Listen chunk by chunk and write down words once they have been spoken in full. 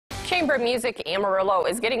Chamber Music Amarillo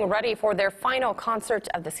is getting ready for their final concert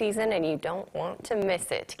of the season, and you don't want to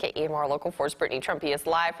miss it. KEMR Local 4's Brittany Trumpy is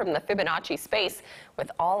live from the Fibonacci space with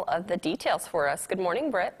all of the details for us. Good morning,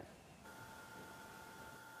 Britt.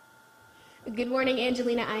 Good morning,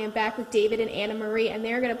 Angelina. I am back with David and Anna Marie, and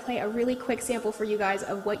they're going to play a really quick sample for you guys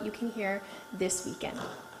of what you can hear this weekend.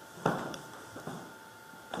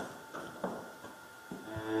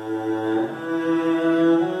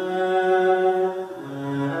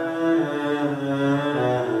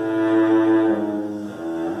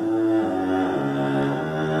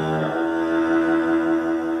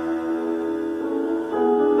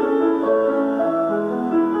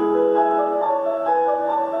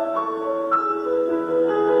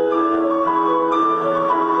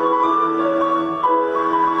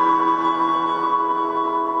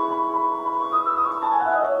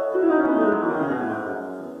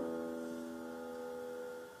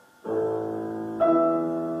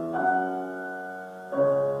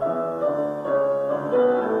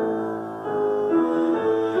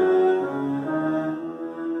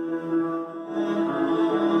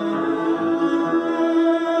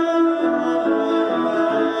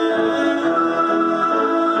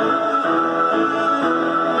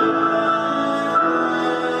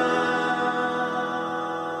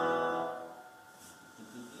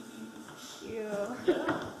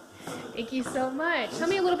 Thank you so much. Tell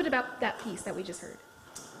me a little bit about that piece that we just heard.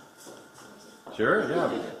 Sure,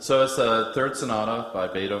 yeah. So it's the third sonata by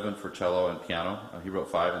Beethoven for cello and piano. He wrote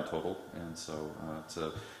 5 in total, and so it's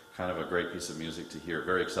a kind of a great piece of music to hear,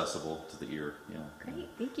 very accessible to the ear. Yeah. Great,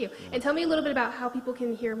 thank you. Yeah. And tell me a little bit about how people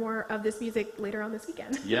can hear more of this music later on this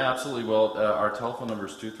weekend. Yeah, absolutely. Well, our telephone number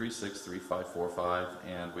is 236-3545,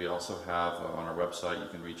 and we also have on our website, you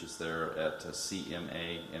can reach us there at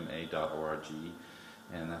cmama.org.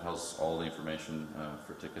 And that has all the information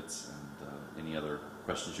for tickets and any other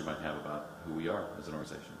questions you might have about who we are as an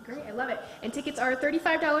organization. Great, I love it. And tickets are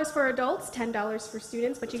 $35 for adults, $10 for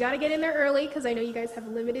students, but you got to get in there early because I know you guys have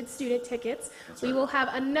limited student tickets. That's we right. will have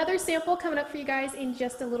another sample coming up for you guys in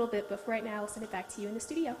just a little bit, but for right now, I'll send it back to you in the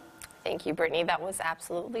studio. Thank you, Brittany. That was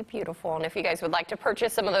absolutely beautiful. And if you guys would like to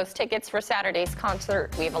purchase some of those tickets for Saturday's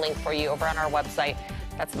concert, we have a link for you over on our website.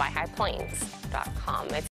 That's myhighplains.com.